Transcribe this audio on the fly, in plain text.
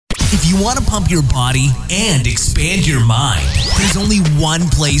If you want to pump your body and expand your mind, there's only one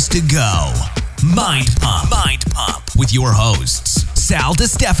place to go. Mind Pump. Mind Pump with your hosts, Sal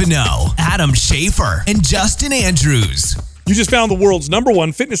DiStefano, Adam Schafer, and Justin Andrews. You just found the world's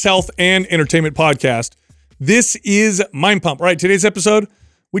 #1 fitness, health, and entertainment podcast. This is Mind Pump. All right, today's episode,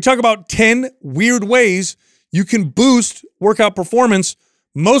 we talk about 10 weird ways you can boost workout performance,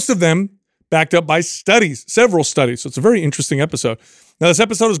 most of them backed up by studies, several studies. So it's a very interesting episode. Now, this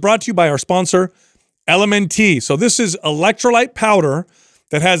episode is brought to you by our sponsor, LMNT. So this is electrolyte powder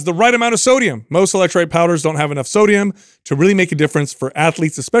that has the right amount of sodium. Most electrolyte powders don't have enough sodium to really make a difference for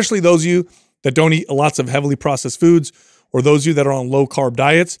athletes, especially those of you that don't eat lots of heavily processed foods or those of you that are on low-carb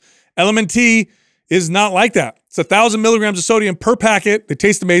diets. LMNT is not like that. It's 1,000 milligrams of sodium per packet. They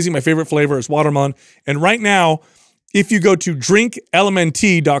taste amazing. My favorite flavor is watermelon. And right now, if you go to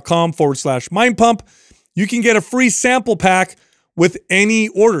drinklmnt.com/mindpump, you can get a free sample pack with any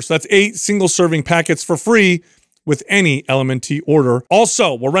order. So that's 8 single-serving packets for free with any LMNT order.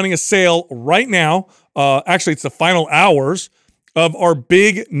 Also, we're running a sale right now. Actually, it's the final hours of our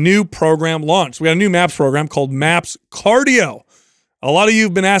big new program launch. We got a new MAPS program called MAPS Cardio. A lot of you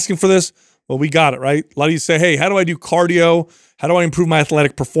have been asking for this. Well, we got it, right? A lot of you say, hey, how do I do cardio? How do I improve my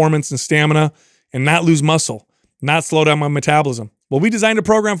athletic performance and stamina and not lose muscle, not slow down my metabolism? Well, we designed a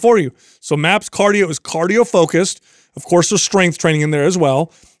program for you. So MAPS Cardio is cardio-focused. Of course, there's strength training in there as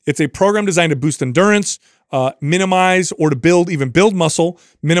well. It's a program designed to boost endurance, minimize or to build muscle,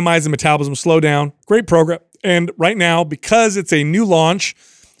 minimize the metabolism, slow down. Great program. And right now, because it's a new launch,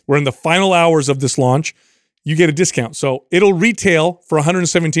 we're in the final hours of this launch, you get a discount. So it'll retail for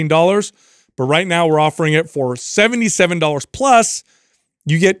 $117, but right now we're offering it for $77 plus.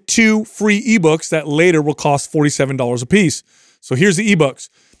 You get 2 free ebooks that later will cost $47 a piece. So here's the ebooks: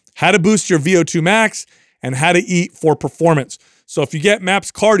 How to Boost Your VO2 Max and How to Eat for Performance. So if you get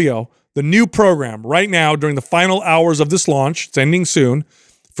MAPS Cardio, the new program right now during the final hours of this launch, it's ending soon,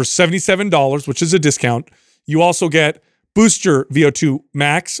 for $77, which is a discount, you also get Boost Your VO2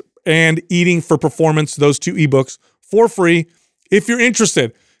 Max and Eating for Performance, those 2 ebooks for free. If you're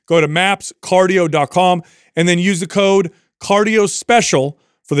interested, go to mapscardio.com and then use the code Cardio Special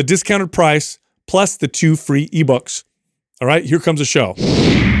for the discounted price plus the 2 free ebooks. All right, here comes the show.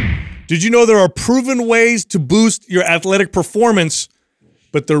 Did you know there are proven ways to boost your athletic performance,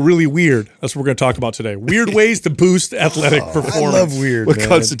 but they're really weird? That's what we're going to talk about today. Weird ways to boost athletic performance. I love weird. What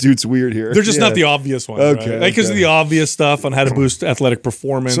constitutes weird here? They're just not the obvious ones. Okay. Right? Like, because of the obvious stuff on how to boost athletic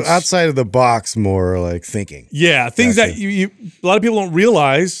performance. So outside of the box, more like thinking. Yeah, things that a lot of people don't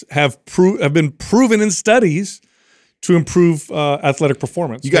realize have been proven in studies to improve athletic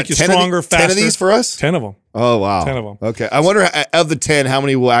performance. You got 10 stronger, faster. 10 of these for us? 10 of them. Oh, wow. 10 of them. Okay. I wonder, of the 10, how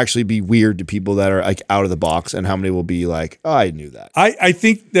many will actually be weird to people that are like out of the box, and how many will be like, oh, I knew that. I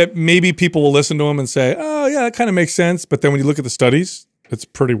think that maybe people will listen to them and say, oh, yeah, that kind of makes sense. But then when you look at the studies, it's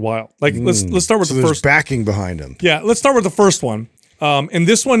pretty wild. Like, let's start with the first. Backing behind them. Yeah, let's start with the first one. And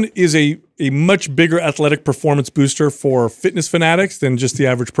this one is a much bigger athletic performance booster for fitness fanatics than just the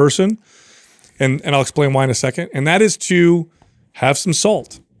average person. And I'll explain why in a second. And that is to have some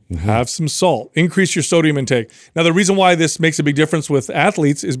salt. Mm-hmm. Have some salt. Increase your sodium intake. Now, the reason why this makes a big difference with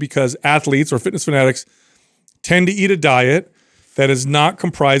athletes is because athletes or fitness fanatics tend to eat a diet that is not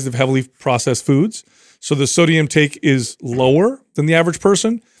comprised of heavily processed foods. So the sodium intake is lower than the average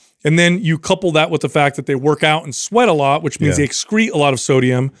person. And then you couple that with the fact that they work out and sweat a lot, which means they excrete a lot of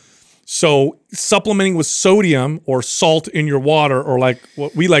sodium. So supplementing with sodium or salt in your water, or like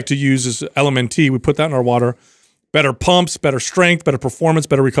what we like to use is LMNT, we put that in our water. Better pumps, better strength, better performance,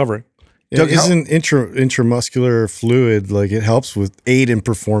 better recovery. Isn't intramuscular fluid, like it helps with aid in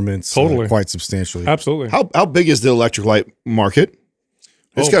performance quite substantially? Absolutely. How big is the electrolyte market?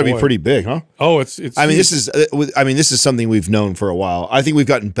 It's got to be pretty big, huh? Oh, it's. I mean, this is something we've known for a while. I think we've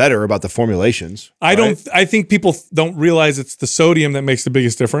gotten better about the formulations. I think people don't realize it's the sodium that makes the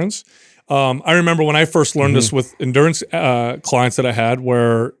biggest difference. I remember when I first learned this with endurance clients that I had,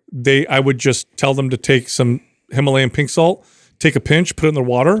 where I would just tell them to take some Himalayan pink salt, take a pinch, put it in their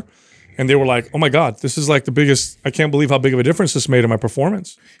water, and they were like, oh my God, this is like the biggest, I can't believe how big of a difference this made in my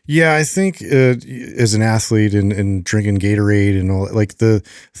performance. Yeah, I think as an athlete and drinking Gatorade and all, like the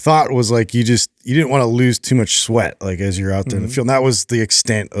thought was like you didn't want to lose too much sweat like as you're out there in the field. And that was the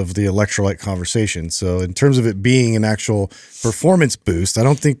extent of the electrolyte conversation. So in terms of it being an actual performance boost, I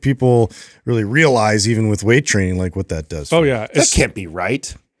don't think people really realize, even with weight training, like what that does. Oh yeah. That can't be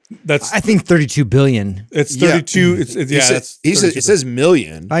right. That's I think 32 billion. it's Yeah. 32. It's He yeah. said- It's he said 32 it says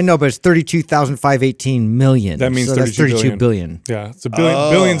million. I know, but it's 32,518 million. That means so that's 32 32 billion. yeah. It's a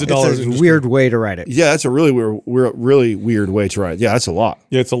billions of It's dollars. a in just- weird way to write it. Yeah, that's a really really weird way to write. Yeah, that's a lot.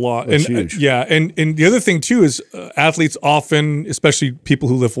 Yeah, it's a lot. That's and huge. yeah, and the other thing too is athletes often, especially people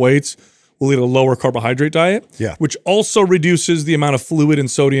who lift weights, will eat a lower carbohydrate diet. Yeah. which also reduces the amount of fluid and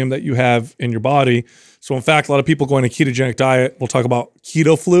sodium that you have in your body. So in fact, a lot of people go on a ketogenic diet. We'll talk about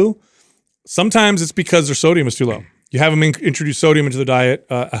keto flu. Sometimes it's because their sodium is too low. You have them introduce sodium into the diet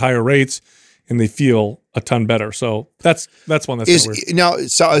at higher rates, and they feel a ton better. So that's one that's Is kinda weird. now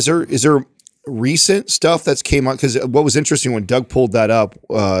so is there recent stuff that's came out? Because what was interesting when Doug pulled that up,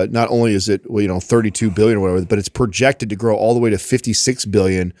 not only is it 32 billion or whatever, but it's projected to grow all the way to 56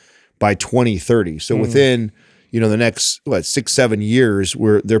 billion by 2030. So within the next 6-7 years,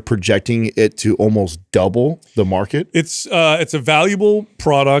 where they're projecting it to almost double the market. It's a valuable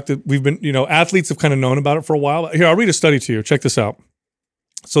product that we've been, athletes have kind of known about it for a while. Here, I'll read a study to you. Check this out.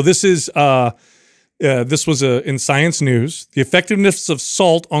 So this is this was in Science News. The effectiveness of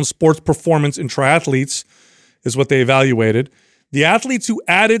salt on sports performance in triathletes is what they evaluated. The athletes who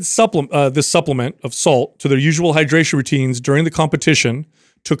added this supplement of salt to their usual hydration routines during the competition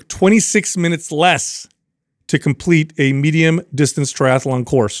took 26 minutes less to complete a medium distance triathlon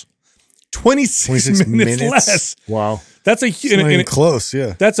course. 26 minutes less. Wow. That's It's not even close.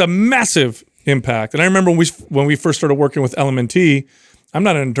 Yeah. that's a massive impact. And I remember when we first started working with LMNT, I'm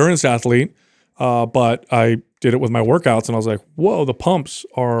not an endurance athlete, but I did it with my workouts, and I was like, whoa, the pumps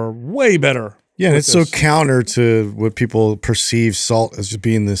are way better. Yeah, and with it's so this. counter to what people perceive salt as just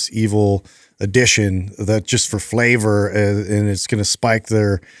being this evil addition that just for flavor, and it's going to spike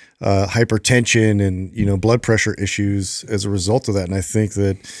their hypertension and blood pressure issues as a result of that. And I think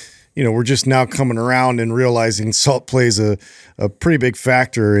that we're just now coming around and realizing salt plays a pretty big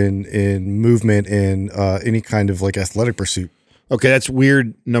factor in movement and any kind of like athletic pursuit. Okay, that's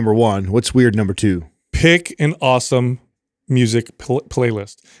weird number one. What's weird number two? Pick an awesome music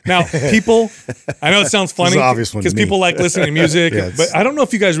playlist. Now, people, I know it sounds funny This is an obvious one to because me. people like listening to music, Yeah, it's- but I don't know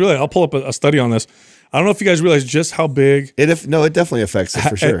if you guys realize. I'll pull up a study on this. I don't know if you guys realize just how big. It definitely affects it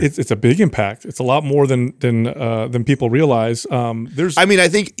for sure. It's a big impact. It's a lot more than people realize. There's I mean, I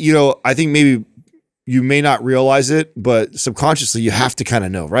think maybe you may not realize it, but subconsciously you have to kind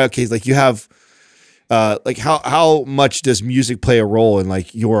of know, right? Okay, like you have, like how much does music play a role in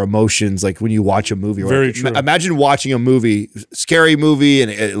like your emotions, like when you watch a movie? Very Like, true. Imagine watching a movie, scary movie,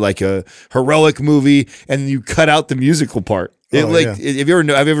 and like a heroic movie, and you cut out the musical part. It have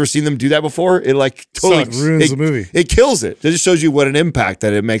you ever seen them do that before? It like totally Sucks. Ruins the movie. It kills it. It just shows you what an impact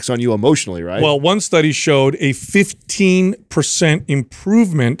that it makes on you emotionally, right? Well, one study showed a 15%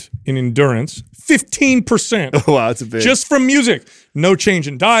 improvement in endurance. 15%. wow, that's a big. Just from music. No change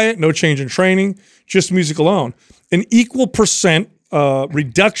in diet, no change in training, just music alone. An equal percent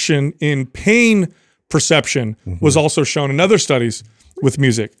reduction in pain perception was also shown in other studies with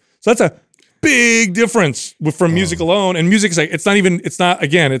music. So that's a big difference from music alone. And music is like,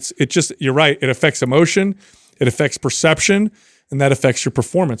 it's just, you're right. It affects emotion, it affects perception, and that affects your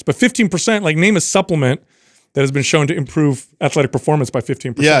performance. But 15%, like name a supplement that has been shown to improve athletic performance by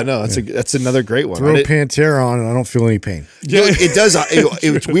 15%. yeah, no, that's another great one. Throw And it- Pantera on and I don't feel any pain. it does.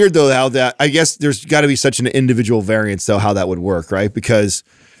 It's weird though how that. I guess there's got to be such an individual variance though how that would work, right? Because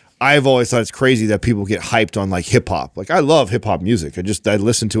I've always thought it's crazy that people get hyped on like hip hop. Like I love hip hop music. I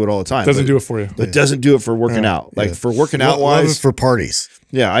listen to it all the time. Doesn't but do it for you. It doesn't do it for working out. Like for working out Love wise, it for parties.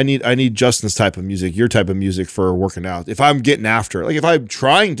 yeah, I need Justin's type of music, your type of music for working out. If I'm getting after it, like if I'm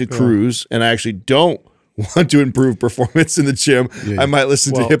trying to cruise and I actually don't want to improve performance in the gym, I might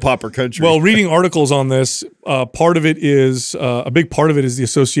listen to hip hop or country. Well, reading articles on this, part of it is a big part of it is the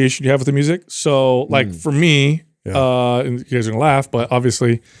association you have with the music. So, like for me, and you guys are gonna laugh, but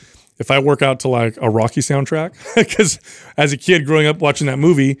obviously, if I work out to like a Rocky soundtrack, because as a kid growing up watching that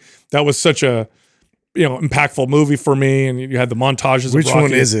movie, that was such a impactful movie for me, and you had the montages. Which of Rocky.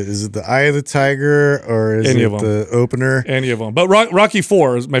 one is it? Is it the Eye of the Tiger or is Any it of 'em. the opener? Any of them, but Rocky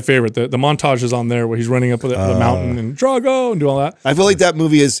 4 is my favorite. The montage is on there where he's running up the mountain and Drago and do all that. I feel like that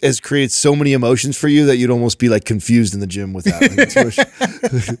movie has created so many emotions for you that you'd almost be like confused in the gym with that.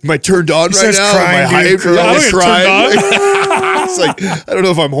 Like, am I turned on right starts now? crying, Am I dude, hyped? crying. Am I I don't get crying? It's like I don't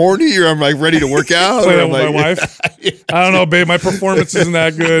know if I'm horny or I'm like ready to work out. Play Or that I'm with like, my wife. I don't know, babe. My performance isn't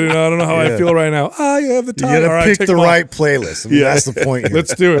that good. I don't know how I feel right now. You have the You time. got All right, to pick take the them off. right playlist. I mean, that's the point here.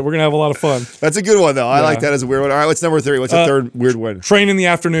 Let's do it. We're gonna have a lot of fun. That's a good one though. I like that as a weird one. All right, what's number 3? What's the third weird one? Train in the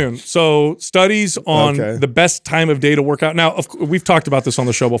afternoon. So studies on Okay. the best time of day to work out. Now, we've talked about this on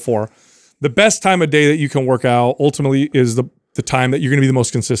the show before. The best time of day that you can work out ultimately is the time that you're going to be the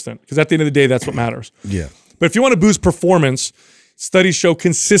most consistent. Because at the end of the day, that's what matters. Yeah. But if you want to boost performance, studies show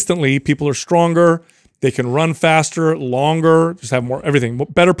consistently people are stronger. They can run faster, longer, just have more everything,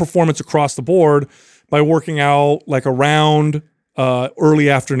 better performance across the board by working out like around early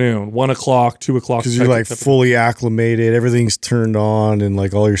afternoon, 1 o'clock, 2 o'clock. Because you're like fully acclimated, everything's turned on, and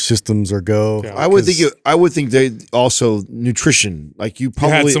like all your systems are go. Yeah. I would think they also nutrition. Like you had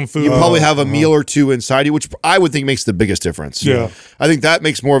probably some food. you probably have a meal or two inside you, which I would think makes the biggest difference. Yeah. I think that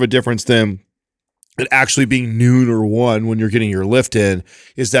makes more of a difference than it actually being noon or 1 when you're getting your lift in,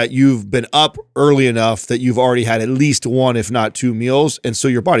 is that you've been up early enough that you've already had at least 1, if not 2 meals. And so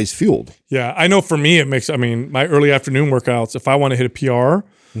your body's fueled. Yeah, I know for me, it makes, my early afternoon workouts, if I want to hit a PR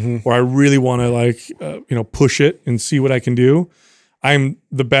or I really want to push it and see what I can do, I'm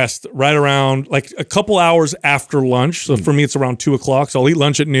the best right around like a couple hours after lunch. So for me, it's around 2 o'clock. So I'll eat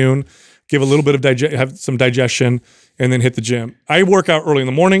lunch at noon, give a little bit of have some digestion, and then hit the gym. I work out early in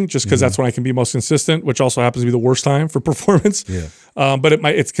the morning just because that's when I can be most consistent, which also happens to be the worst time for performance. Yeah. But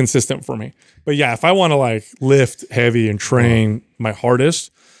it's consistent for me. But yeah, if I want to like lift heavy and train my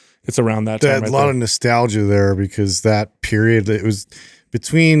hardest, it's around that time. A lot of nostalgia there because that period, it was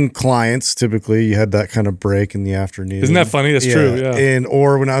between clients. Typically, you had that kind of break in the afternoon. Isn't that funny? That's true. Yeah.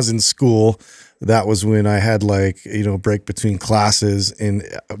 Or when I was in school, that was when I had like, break between classes. And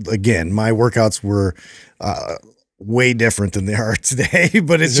again, my workouts were way different than they are today,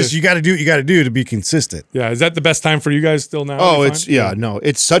 but it's just, you got to do what you got to do to be consistent. Yeah. Is that the best time for you guys still now? Oh,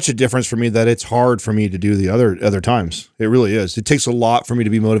 it's such a difference for me that it's hard for me to do the other times. It really is. It takes a lot for me to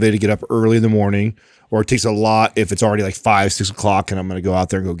be motivated to get up early in the morning, or it takes a lot if it's already like 5, 6 o'clock and I'm going to go out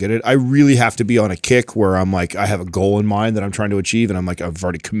there and go get it. I really have to be on a kick where I'm like, I have a goal in mind that I'm trying to achieve. And I'm like, I've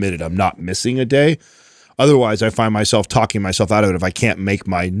already committed. I'm not missing a day. Otherwise, I find myself talking myself out of it if I can't make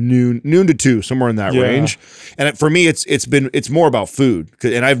my noon to 2, somewhere in that range. And for me, it's more about food.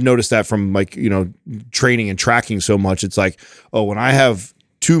 And I've noticed that from like, training and tracking so much. It's like, oh, when I have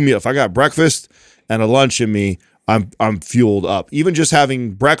 2 meals, if I got breakfast and a lunch in me, I'm fueled up. Even just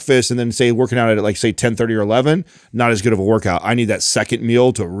having breakfast and then say working out at like say 10:30 or 11, not as good of a workout. I need that second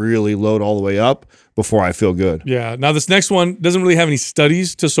meal to really load all the way up before I feel good. Yeah. Now this next one doesn't really have any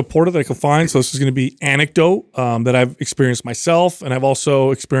studies to support it that I can find. So this is going to be anecdote that I've experienced myself, and I've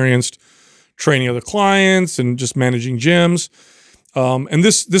also experienced training other clients and just managing gyms. And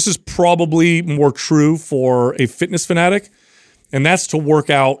this is probably more true for a fitness fanatic, and that's to work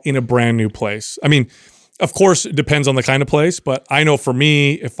out in a brand new place. Of course, it depends on the kind of place, but I know for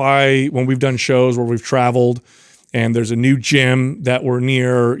me, when we've done shows where we've traveled and there's a new gym that we're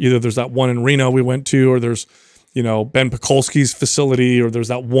near, either there's that one in Reno we went to, or there's, Ben Pekulski's facility, or there's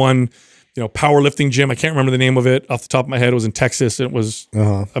that one, powerlifting gym. I can't remember the name of it off the top of my head. It was in Texas. And it was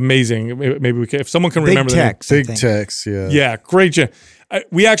amazing. Maybe we can, if someone can remember Tex, Big Tex, yeah. Yeah, great gym.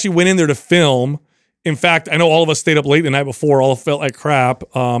 We actually went in there to film. In fact, I know all of us stayed up late the night before, all felt like crap,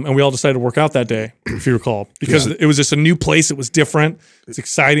 and we all decided to work out that day, if you recall, because it was just a new place. It was different. It's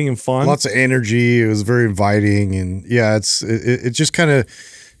exciting and fun. Lots of energy. It was very inviting, and yeah, it just kind of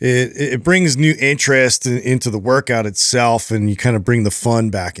it brings new interest into the workout itself, and you kind of bring the fun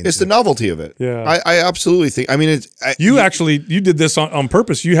back into it. It's the novelty of it. Yeah. I absolutely think. You did this on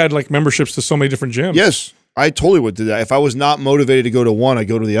purpose. You had like memberships to so many different gyms. Yes. I totally would do that. If I was not motivated to go to one, I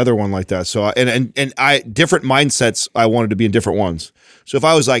go to the other one like that. So different mindsets. I wanted to be in different ones. So if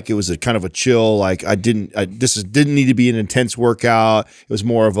I was like, it was a kind of a chill, like didn't need to be an intense workout. It was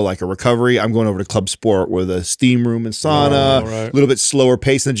more of a recovery. I'm going over to Club Sport with a steam room and sauna, a little bit slower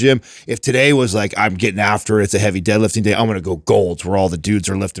pace in the gym. If today was like, I'm getting after it, it's a heavy deadlifting day, I'm going to go Golds where all the dudes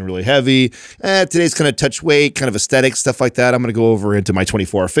are lifting really heavy. Today's kind of touch weight, kind of aesthetic stuff like that. I'm going to go over into my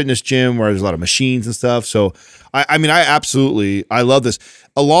 24-hour fitness gym where there's a lot of machines and stuff. So I love this.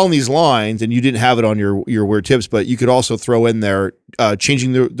 Along these lines, and you didn't have it on your weird tips, but you could also throw in there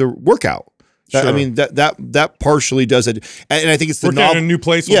changing the workout. Sure. That partially does it, and I think it's the working in a new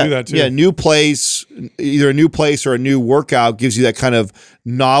place will do that too. Yeah, new place, either a new place or a new workout gives you that kind of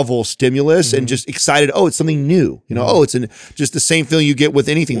novel stimulus and just excited. Oh, it's something new. It's just the same feeling you get with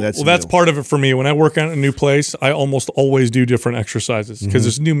anything that's that's part of it for me. When I work out in a new place, I almost always do different exercises because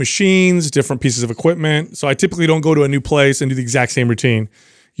there's new machines, different pieces of equipment. So I typically don't go to a new place and do the exact same routine.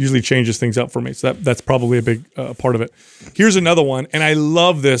 Usually changes things up for me. So that's probably a big part of it. Here's another one, and I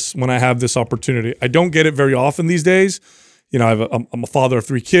love this when I have this opportunity. I don't get it very often these days. I'm a father of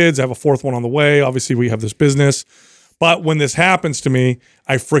 3 kids. I have a 4th one on the way. Obviously, we have this business. But when this happens to me,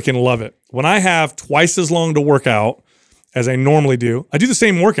 I freaking love it. When I have twice as long to work out as I normally do, I do the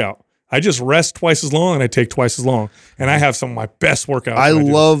same workout. I just rest twice as long and I take twice as long. And I have some of my best workouts. I when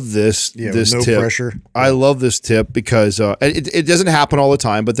do love this Yeah, this no tip. pressure. I love this tip because it doesn't happen all the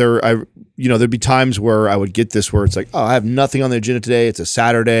time, but there'd be times where I would get this where it's like, oh, I have nothing on the agenda today. It's a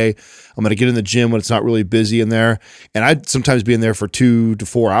Saturday. I'm going to get in the gym when it's not really busy in there. And I'd sometimes be in there for 2 to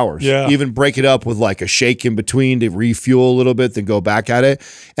 4 hours. Yeah. Even break it up with like a shake in between to refuel a little bit, then go back at it.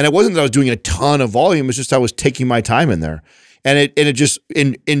 And it wasn't that I was doing a ton of volume. It's just I was taking my time in there. And it just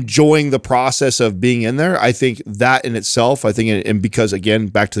enjoying the process of being in there. I think that in itself, and because again,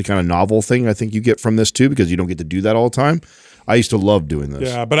 back to the kind of novel thing, I think you get from this too, because you don't get to do that all the time. I used to love doing this.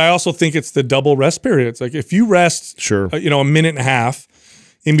 Yeah, but I also think it's the double rest periods. Like if you rest, Sure. a minute and a half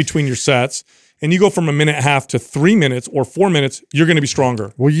in between your sets, and you go from a minute and a half to 3 minutes or 4 minutes, you're going to be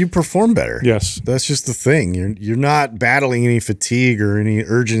stronger. Well, you perform better. Yes. That's just the thing. You're not battling any fatigue or any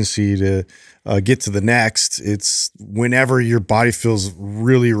urgency to get to the next. It's whenever your body feels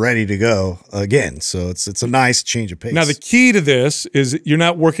really ready to go again. So it's a nice change of pace. Now, the key to this is you're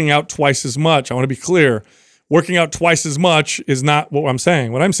not working out twice as much. I want to be clear. Working out twice as much is not what I'm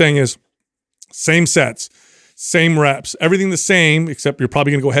saying. What I'm saying is same sets, same reps, everything the same, except you're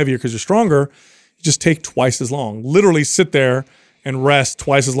probably going to go heavier because you're stronger. You just take twice as long. Literally sit there and rest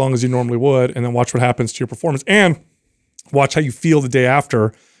twice as long as you normally would, and then watch what happens to your performance and watch how you feel the day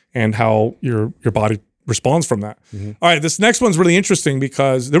after and how your body responds from that. All right, this next one's really interesting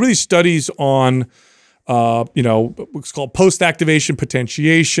because there were these studies on what's called post-activation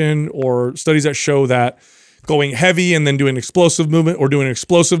potentiation, or studies that show that going heavy and then doing explosive movement, or doing an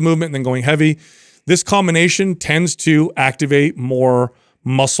explosive movement and then going heavy, this combination tends to activate more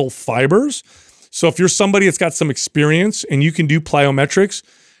muscle fibers. So if you're somebody that's got some experience and you can do plyometrics,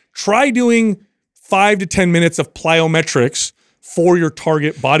 try doing 5 to 10 minutes of plyometrics for your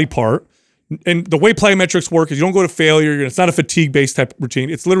target body part. And the way plyometrics work is you don't go to failure. It's not a fatigue-based type routine.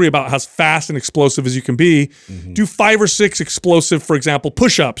 It's literally about how fast and explosive as you can be. Do 5 or 6 explosive, for example,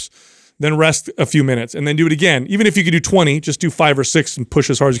 push-ups, then rest a few minutes, and then do it again. Even if you could do 20, just do 5 or 6 and push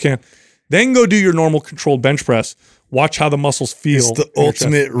as hard as you can. Then go do your normal controlled bench press. Watch how the muscles feel. it's the in your chest.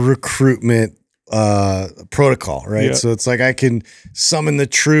 ultimate recruitment protocol, right? Yeah. So it's like I can summon the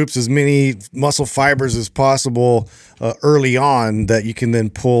troops, as many muscle fibers as possible early on that you can then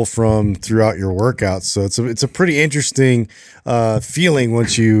pull from throughout your workouts. So it's a pretty interesting feeling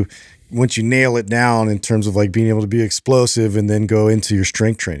once you nail it down in terms of like being able to be explosive and then go into your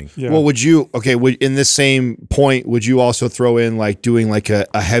strength training. Yeah. Well, in this same point, would you also throw in like doing like a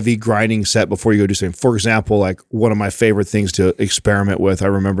heavy grinding set before you go do something? For example, like one of my favorite things to experiment with, I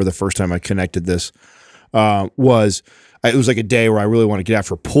remember the first time I connected this it was like a day where I really want to get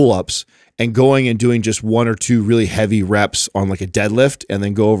after pull-ups, and going and doing just 1 or 2 really heavy reps on like a deadlift, and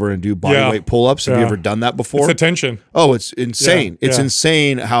then go over and do bodyweight pull-ups. Have you ever done that before? It's the tension. Oh, it's insane. Yeah, It's yeah.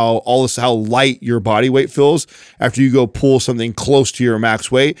 insane how light your body weight feels after you go pull something close to your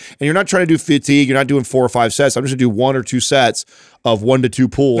max weight. And you're not trying to do fatigue. You're not doing 4 or 5 sets. I'm just gonna do 1 or 2 sets of 1 to 2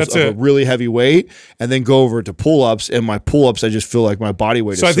 pulls That's of it. a really heavy weight, and then go over to pull-ups. And my pull-ups, I just feel like my body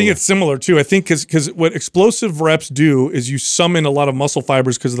weight So is I think it's similar too. I think because what explosive reps do is you summon a lot of muscle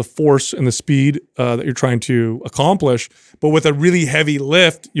fibers because of the force and the speed that you're trying to accomplish. But with a really heavy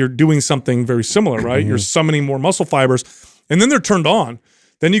lift, you're doing something very similar, right? You're summoning more muscle fibers, and then they're turned on.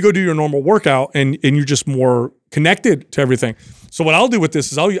 Then you go do your normal workout, and you're just more connected to everything. So what I'll do with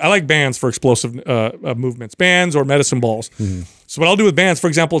this is I like bands for explosive movements, bands or medicine balls. So what I'll do with bands, for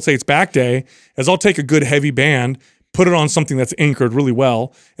example, let's say it's back day, is I'll take a good heavy band, put it on something that's anchored really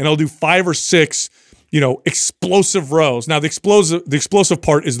well, and I'll do 5 or 6, explosive rows. Now the explosive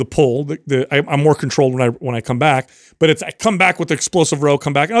part is the pull. I'm more controlled when I come back, but I come back with the explosive row,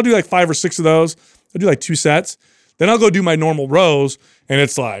 come back, and I'll do like 5 or 6 of those. I'll do like 2 sets. Then I'll go do my normal rows, and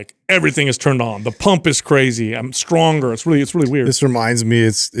it's like everything is turned on. The pump is crazy. I'm stronger. It's really weird. This reminds me,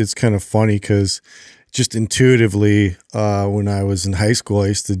 it's kind of funny because just intuitively, when I was in high school, I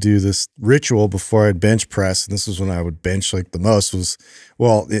used to do this ritual before I'd bench press, and this was when I would bench like the most.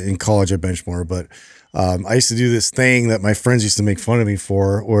 In college I benched more, but I used to do this thing that my friends used to make fun of me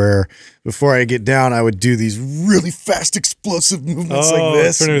for, where before I get down, I would do these really fast, explosive movements like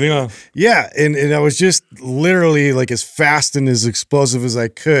this. Turn everything on. Yeah, and I was just literally like as fast and as explosive as I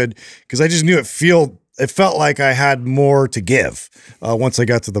could because I just knew it felt like I had more to give once I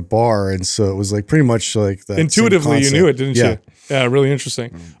got to the bar, and so it was like pretty much like that. Intuitively, you knew it, didn't Yeah. you? Yeah, really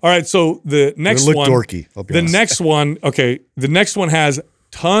interesting. All right, so the next It looked one, dorky, I'll be the honest. next one, okay, the next one has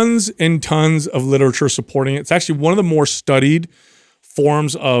tons and tons of literature supporting it. It's actually one of the more studied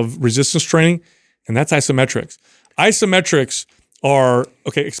forms of resistance training, and that's isometrics. Isometrics are,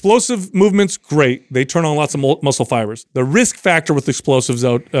 okay, explosive movements, great. They turn on lots of muscle fibers. The risk factor with explosive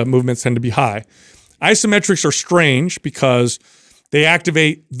movements tend to be high. Isometrics are strange because they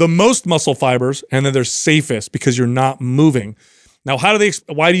activate the most muscle fibers, and then they're safest because you're not moving. Now,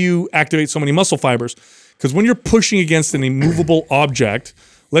 why do you activate so many muscle fibers? Because when you're pushing against an immovable object,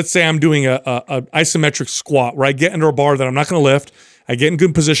 let's say I'm doing a isometric squat where I get under a bar that I'm not going to lift, I get in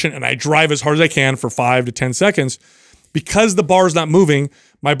good position, and I drive as hard as I can for 5 to 10 seconds. Because the bar is not moving,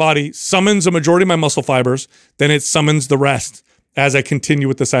 my body summons a majority of my muscle fibers, then it summons the rest as I continue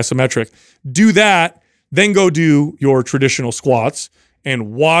with this isometric. Do that, then go do your traditional squats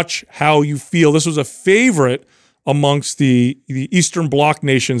and watch how you feel. This was a favorite amongst the Eastern Bloc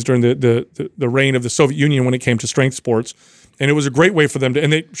nations during the reign of the Soviet Union when it came to strength sports. And it was a great way for them to,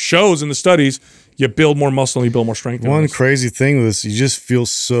 and it shows in the studies, you build more muscle and you build more strength. One crazy thing with this, you just feel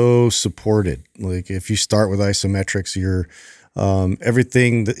so supported. Like if you start with isometrics, you're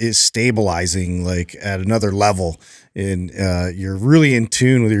everything that is stabilizing like at another level, and you're really in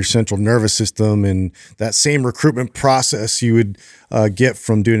tune with your central nervous system, and that same recruitment process you would get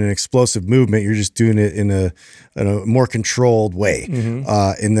from doing an explosive movement, you're just doing it in a more controlled way.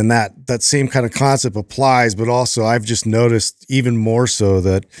 And then that same kind of concept applies, but also I've just noticed even more so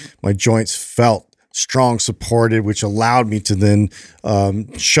that my joints felt strong, supported, which allowed me to then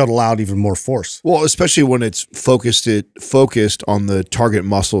shuttle out even more force. Well, especially when it's focused on the target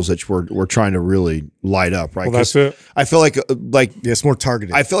muscles that we're trying to really light up, right? Well, that's it. I feel like Yeah, it's more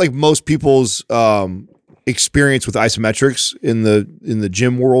targeted. I feel like most people's experience with isometrics in the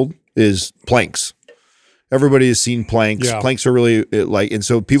gym world is planks. Everybody has seen planks. Yeah. Planks are really and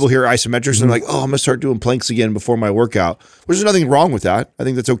so people hear isometrics and they're like, oh, I'm gonna start doing planks again before my workout. Which there's nothing wrong with that. I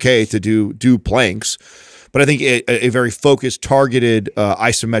think that's okay to do planks. But I think a very focused, targeted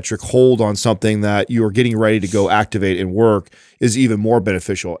isometric hold on something that you are getting ready to go activate and work is even more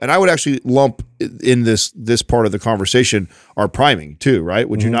beneficial. And I would actually lump in this part of the conversation our priming too, right?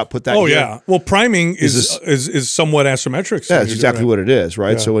 Would you not put that? Oh here? yeah. Well, priming is somewhat isometric. So Yeah, that's exactly what it is,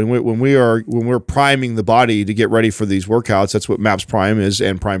 right? Yeah. So when we're priming the body to get ready for these workouts, that's what MAPS Prime is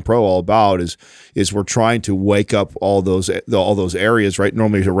and Prime Pro all about is we're trying to wake up all those areas, right?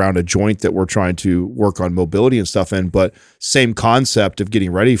 Normally around a joint that we're trying to work on mobility and stuff in, but same concept of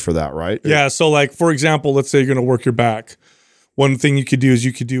getting ready for that, right? Yeah. So like, for example, let's say you're going to work your back. One thing you could do is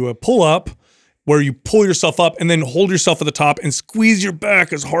you could do a pull up where you pull yourself up and then hold yourself at the top and squeeze your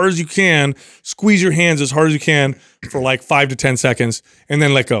back as hard as you can, squeeze your hands as hard as you can for like 5 to 10 seconds, and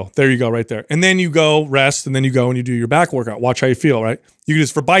then let go. There you go, right there. And then you go rest, and then you go and you do your back workout. Watch how you feel, right? You can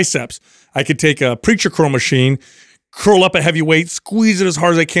just, for biceps, I could take a preacher curl machine, curl up a heavy weight, squeeze it as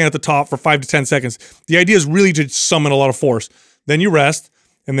hard as I can at the top for 5 to 10 seconds. The idea is really to summon a lot of force. Then you rest,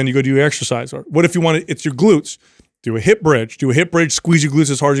 and then you go do your exercise. Or what if you want it's your glutes? Do a hip bridge. Squeeze your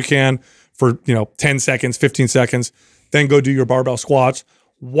glutes as hard as you can for 10 seconds, 15 seconds. Then go do your barbell squats.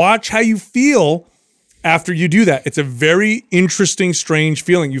 Watch how you feel after you do that. It's a very interesting, strange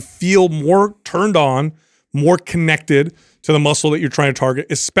feeling. You feel more turned on, more connected to the muscle that you're trying to target,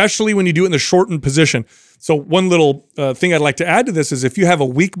 especially when you do it in the shortened position. So one little thing I'd like to add to this is if you have a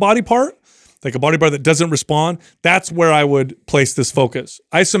weak body part, like a body part that doesn't respond, that's where I would place this focus.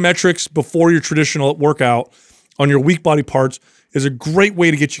 Isometrics before your traditional workout on your weak body parts is a great way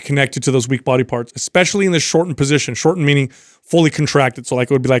to get you connected to those weak body parts, especially in this shortened position. Shortened meaning fully contracted. So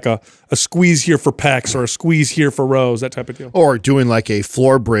like it would be like a squeeze here for pecs or a squeeze here for rows, that type of deal. Or doing like a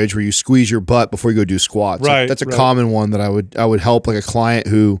floor bridge where you squeeze your butt before you go do squats. Right, That's a common one that I would help like a client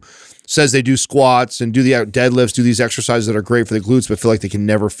who says they do squats and do the deadlifts, do these exercises that are great for the glutes, but feel like they can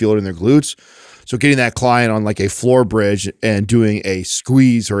never feel it in their glutes. So getting that client on like a floor bridge and doing a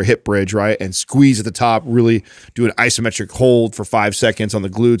squeeze or a hip bridge, right? And squeeze at the top, really do an isometric hold for 5 seconds on the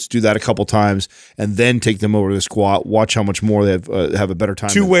glutes, do that a couple times, and then take them over to the squat. Watch how much more they have a better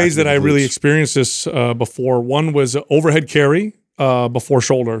time. Two ways that I really experienced this before. One was overhead carry before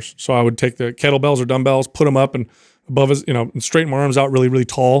shoulders. So I would take the kettlebells or dumbbells, put them up and above us, and straighten my arms out really, really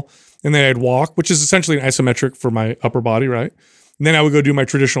tall. And then I'd walk, which is essentially an isometric for my upper body, right? And then I would go do my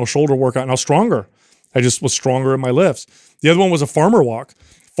traditional shoulder workout, and I was stronger. I just was stronger in my lifts. The other one was a farmer walk.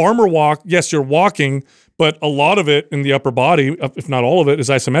 Farmer walk, yes, you're walking, but a lot of it in the upper body, if not all of it, is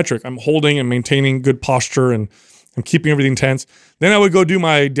isometric. I'm holding and maintaining good posture, and I'm keeping everything tense. Then I would go do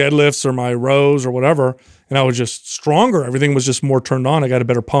my deadlifts or my rows or whatever, and I was just stronger. Everything was just more turned on. I got a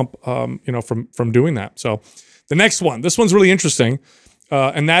better pump, from doing that. So the next one, this one's really interesting,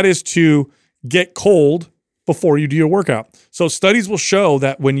 and that is to get cold before you do your workout. So studies will show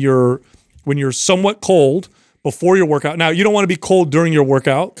that when you're somewhat cold before your workout. Now, you don't want to be cold during your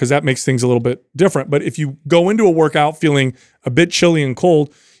workout because that makes things a little bit different. But if you go into a workout feeling a bit chilly and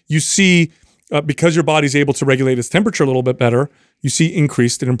cold, you see, because your body's able to regulate its temperature a little bit better, you see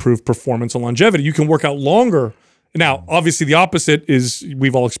increased and improved performance and longevity. You can work out longer. Now, obviously, the opposite is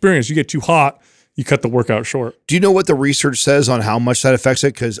we've all experienced. You get too hot, you cut the workout short. Do you know what the research says on how much that affects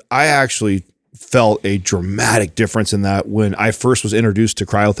it? Because I actually felt a dramatic difference in that when I first was introduced to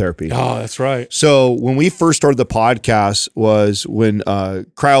cryotherapy. Oh, that's right. So when we first started the podcast was when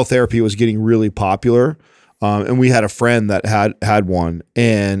cryotherapy was getting really popular. And we had a friend that had one,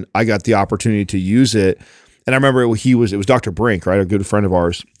 and I got the opportunity to use it. And I remember it was Dr. Brink, right? A good friend of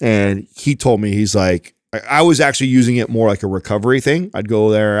ours. And he told me, he's like, I was actually using it more like a recovery thing. I'd go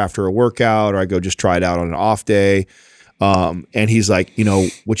there after a workout, or I'd go just try it out on an off day. And he's like,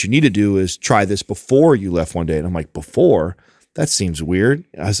 what you need to do is try this before you left one day. And I'm like, before? That seems weird.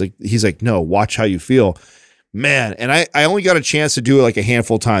 He's like, no, watch how you feel. Man, and I only got a chance to do it like a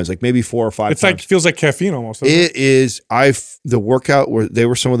handful of times, like maybe 4 or 5 It's times. like, feels like caffeine almost. It is. The workout they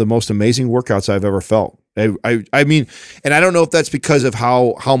were some of the most amazing workouts I've ever felt. I mean, and I don't know if that's because of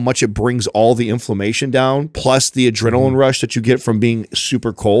how much it brings all the inflammation down, plus the adrenaline rush that you get from being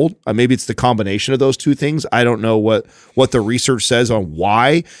super cold. Maybe it's the combination of those two things. I don't know what the research says on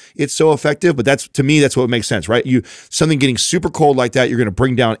why it's so effective, but to me, that's what makes sense, right? Something getting super cold like that, you're going to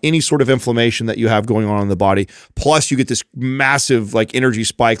bring down any sort of inflammation that you have going on in the body. Plus, you get this massive like energy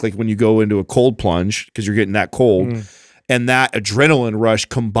spike, like when you go into a cold plunge because you're getting that cold. And that adrenaline rush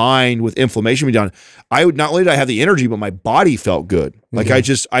combined with inflammation be down, not only did I have the energy, but my body felt good. Like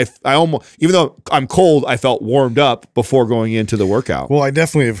I almost, even though I'm cold, I felt warmed up before going into the workout. Well, I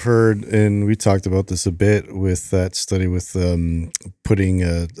definitely have heard, and we talked about this a bit with that study with putting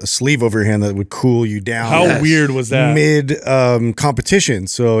a sleeve over your hand that would cool you down. How weird was that? Mid competition.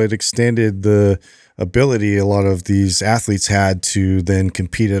 So it extended the ability a lot of these athletes had to then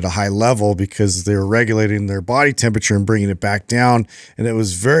compete at a high level because they were regulating their body temperature and bringing it back down. And it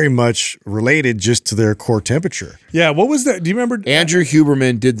was very much related just to their core temperature. Yeah, what was that? Do you remember? Andrew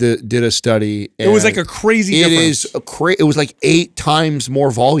Huberman did a study. It was like a crazy difference. It was like 8 times more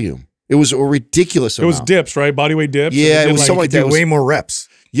volume. It was a ridiculous amount. It was dips, right? Bodyweight dips. Yeah, it was something like that. Way more reps.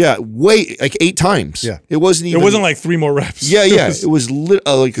 Yeah, like 8 times. Yeah. It wasn't like 3 more reps. Yeah. It was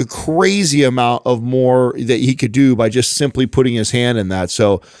like a crazy amount of more that he could do by just simply putting his hand in that.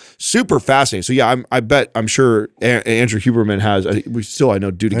 So super fascinating. So yeah, I'm sure Andrew Huberman has. I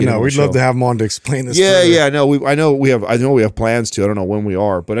know due to get him on the we'd show. love to have him on to explain this. Yeah. I know we have plans to. I don't know when we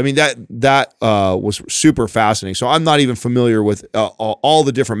are, but I mean that was super fascinating. So I'm not even familiar with all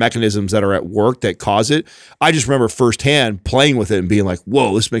the different mechanisms that are at work that cause it. I just remember firsthand playing with it and being like,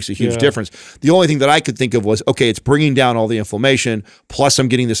 whoa, this makes a huge difference. The only thing that I could think of was, okay, it's bringing down all the inflammation, plus I'm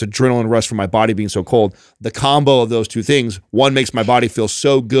getting this adrenaline rush from my body being so cold. The combo of those two things, one makes my body feel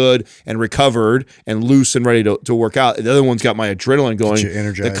so good and recovered and loose and ready to work out. The other one's got my adrenaline going.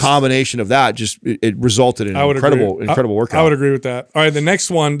 Energized. The combination of that just it resulted in an incredible workout. I would agree with that. All right, the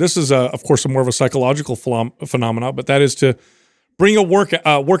next one, this is of course more of a psychological phenomenon, but that is to bring a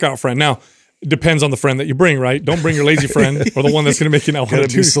workout friend. Now, it depends on the friend that you bring, right? Don't bring your lazy friend or the one that's going to make you not want to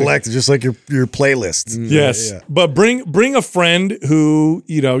Gotta be selected, just like your playlist. Yes, but bring a friend who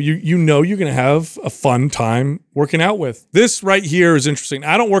you know you're going to have a fun time working out with. This right here is interesting.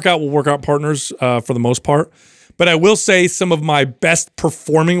 I don't work out with workout partners for the most part, but I will say some of my best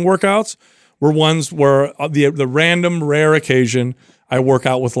performing workouts were ones where the random rare occasion I work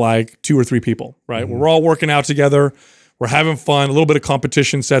out with like 2 or 3 people, right? We're all working out together. We're having fun. A little bit of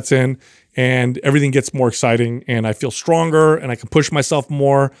competition sets in, and everything gets more exciting. And I feel stronger, and I can push myself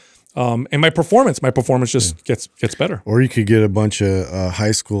more. And my performance just gets better. Or you could get a bunch of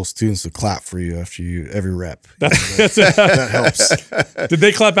high school students to clap for you after every rep. That helps. Did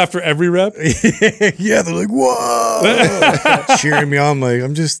they clap after every rep? Yeah, they're like, whoa, cheering me on. Like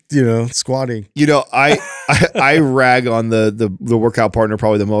I'm just squatting. I rag on the workout partner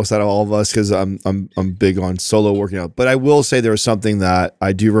probably the most out of all of us because I'm big on solo working out. But I will say there was something that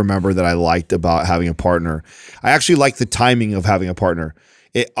I do remember that I liked about having a partner. I actually like the timing of having a partner.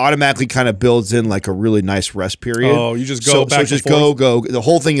 It automatically kind of builds in like a really nice rest period. Oh, you just go back. So just go. The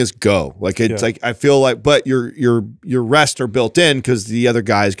whole thing is go. Like it's like I feel like, but your rests are built in because the other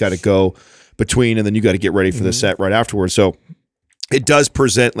guy's got to go between, and then you got to get ready for the set right afterwards. So it does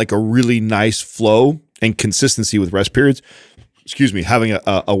present like a really nice flow and consistency with rest periods. Excuse me, having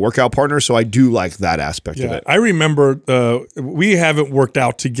a workout partner. So I do like that aspect of it. I remember we haven't worked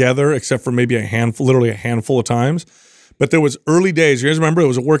out together except for maybe literally a handful of times. But there was early days. You guys remember it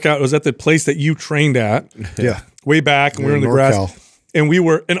was a workout. It was at the place that you trained at. Yeah. Way back, and we were in the grass.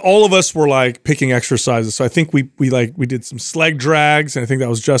 and all of us were like picking exercises. So I think we did some leg drags, and I think that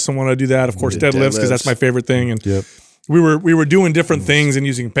was Justin wanted to do that. Of course, deadlifts, because that's my favorite thing. And we were doing different things and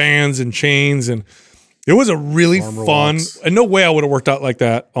using bands and chains, and it was a really fun. And no way I would have worked out like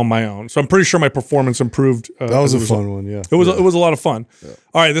that on my own. So I'm pretty sure my performance improved. That was a fun one. Yeah, it was a lot of fun. Yeah.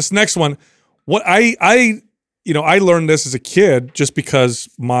 All right, this next one. What I learned this as a kid just because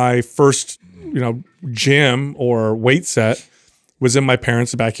my first gym or weight set was in my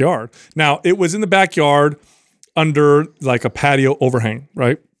parents' backyard. Now, it was in the backyard under like a patio overhang,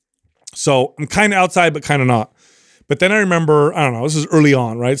 right? So I'm kind of outside, but kind of not. But then I remember, I don't know, this is early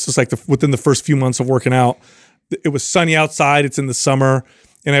on, right? So it's like within the first few months of working out, it was sunny outside, it's in the summer,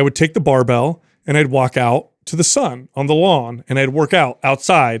 and I would take the barbell and I'd walk out to the sun on the lawn and I'd work out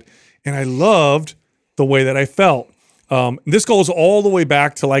outside. And I loved the way that I felt. This goes all the way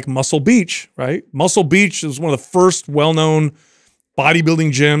back to like Muscle Beach, right? Muscle Beach is one of the first well-known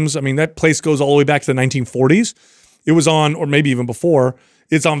bodybuilding gyms. I mean, that place goes all the way back to the 1940s. It was on, or maybe even before,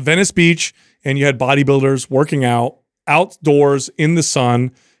 it's on Venice Beach, and you had bodybuilders working out outdoors in the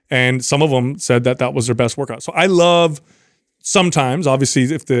sun, and some of them said that that was their best workout. So I love, sometimes, obviously,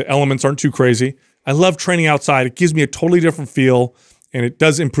 if the elements aren't too crazy, I love training outside. It gives me a totally different feel, and it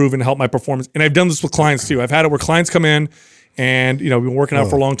does improve and help my performance. And I've done this with clients too. I've had it where clients come in and, we've been working out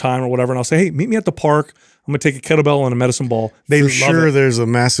for a long time or whatever, and I'll say, hey, meet me at the park. I'm going to take a kettlebell and a medicine ball. They love it. There's a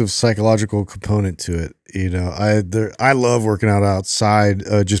massive psychological component to it. I love working out outside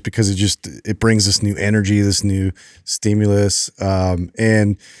just because it brings this new energy, this new stimulus.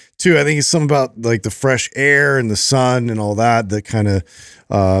 And two, I think it's something about like the fresh air and the sun and all that kind of,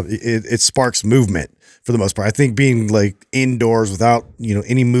 it sparks movement for the most part. I think being like indoors without,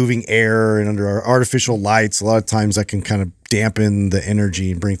 any moving air and under artificial lights, a lot of times that can kind of dampen the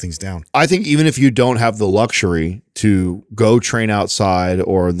energy and bring things down. I think even if you don't have the luxury to go train outside,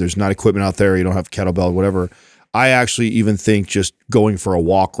 or there's not equipment out there, you don't have kettlebell, whatever, I actually even think just going for a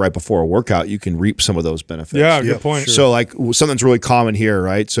walk right before a workout, you can reap some of those benefits. Yeah, good point. Sure. So like something's really common here,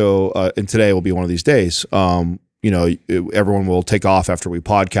 right? So, and today will be one of these days. Everyone will take off after we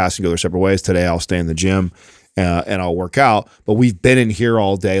podcast and go their separate ways. Today I'll stay in the gym and I'll work out, but we've been in here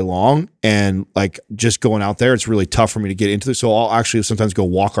all day long, and like just going out there, it's really tough for me to get into this. So I'll actually sometimes go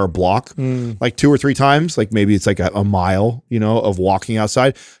walk our block like 2 or 3 times, like maybe it's like a mile, of walking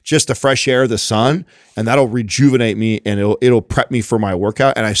outside, just the fresh air, the sun, and that'll rejuvenate me and it'll prep me for my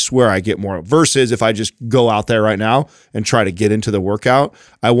workout. And I swear I get more versus if I just go out there right now and try to get into the workout,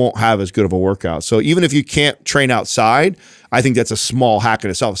 I won't have as good of a workout. So even if you can't train outside, I think that's a small hack in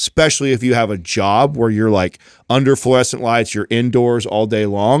itself, especially if you have a job where you're like under fluorescent lights, you're indoors all day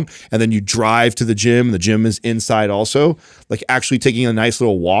long, and then you drive to the gym. The gym is inside also. Like actually taking a nice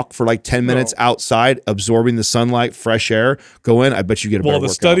little walk for like 10 minutes outside, absorbing the sunlight, fresh air, go in. I bet you get a better workout. Well,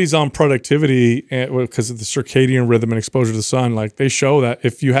 the studies on productivity, because of the circadian rhythm and exposure to the sun, like they show that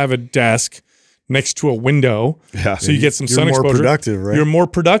if you have a desk next to a window, so you get some sun exposure, productive, right? You're more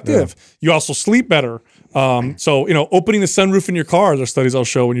productive. Yeah. You also sleep better. So, opening the sunroof in your car, there's studies I'll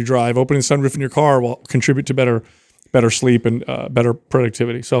show when you drive, opening the sunroof in your car will contribute to better sleep and better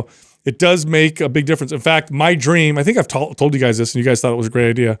productivity. So it does make a big difference. In fact, my dream, I think I've told you guys this and you guys thought it was a great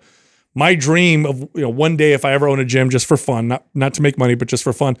idea. My dream of, one day if I ever own a gym just for fun, not to make money, but just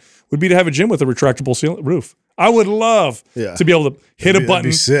for fun, would be to have a gym with a retractable roof. I would love to be able to hit a button. That'd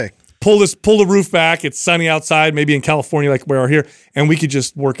be sick. Pull the roof back. It's sunny outside, maybe in California like we are here, and we could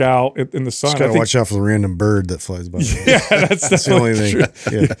just work out in the sun. Just gotta watch out for the random bird that flies by. Yeah, that's the only thing.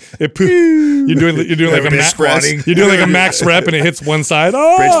 Yeah. You're doing like a max rep, and it hits one side.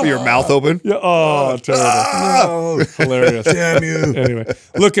 Oh, Bridge for your mouth open. Yeah. Oh, terrible. No. Hilarious. Damn you. Anyway,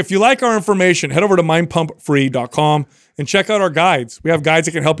 look, if you like our information, head over to mindpumpfree.com and check out our guides. We have guides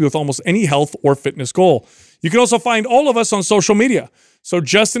that can help you with almost any health or fitness goal. You can also find all of us on social media. So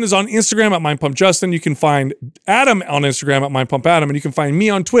Justin is on Instagram at MindPumpJustin. You can find Adam on Instagram at MindPumpAdam, and you can find me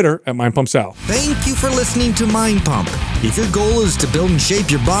on Twitter at MindPumpSal. Thank you for listening to Mind Pump. If your goal is to build and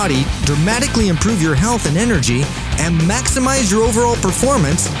shape your body, dramatically improve your health and energy, and maximize your overall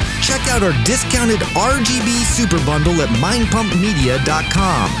performance, check out our discounted RGB Super Bundle at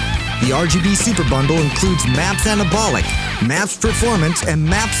MindPumpMedia.com. The RGB Super Bundle includes MAPS Anabolic, MAPS Performance, and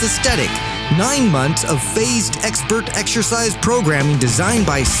MAPS Aesthetic. 9 months of phased expert exercise programming designed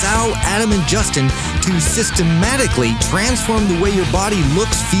by Sal, Adam, and Justin to systematically transform the way your body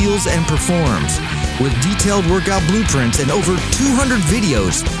looks, feels, and performs. With detailed workout blueprints and over 200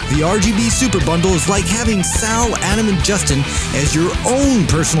 videos, the RGB Super Bundle is like having Sal, Adam, and Justin as your own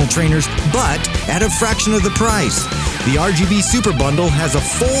personal trainers, but at a fraction of the price. The RGB Super Bundle has a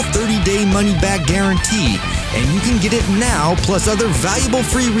full 30-day money-back guarantee, and you can get it now plus other valuable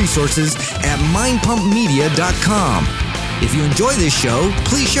free resources at mindpumpmedia.com. If you enjoy this show,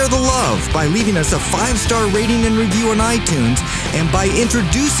 please share the love by leaving us a 5-star rating and review on iTunes and by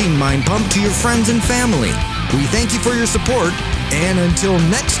introducing Mind Pump to your friends and family. We thank you for your support, and until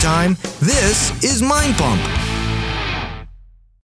next time, this is Mind Pump.